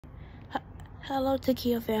Hello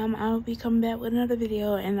Takia fam, I will be coming back with another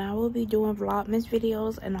video, and I will be doing Vlogmas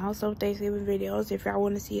videos and also Thanksgiving videos. If y'all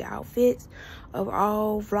want to see outfits of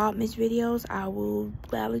all Vlogmas videos, I will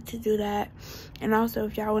gladly to do that. And also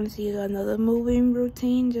if y'all want to see another moving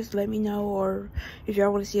routine, just let me know. Or if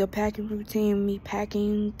y'all want to see a packing routine, me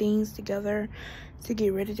packing things together to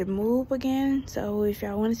get ready to move again. So if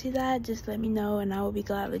y'all want to see that, just let me know and I will be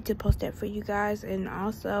gladly to post that for you guys. And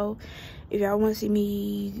also if y'all want to see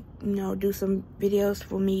me, do some videos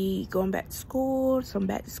for me going back to school, some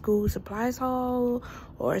back to school supplies haul,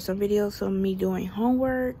 or some videos of me doing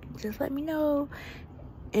homework, just let me know.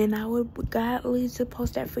 And I would gladly to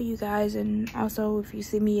post that for you guys. And also if you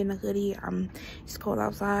see me in a hoodie, it's cold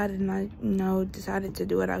outside and I decided to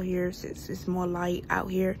do it out here since it's more light out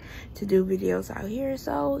here to do videos out here.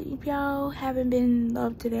 So if y'all haven't been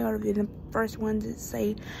loved today, or been the first one to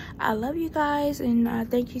say I love you guys, and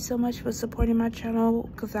thank you so much for supporting my channel,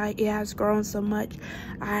 because it has grown so much.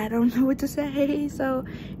 I don't know what to say. So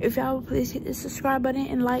if y'all would please hit the subscribe button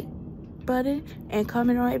and like button and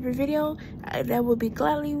comment on every video, that would be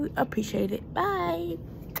gladly appreciated. Bye.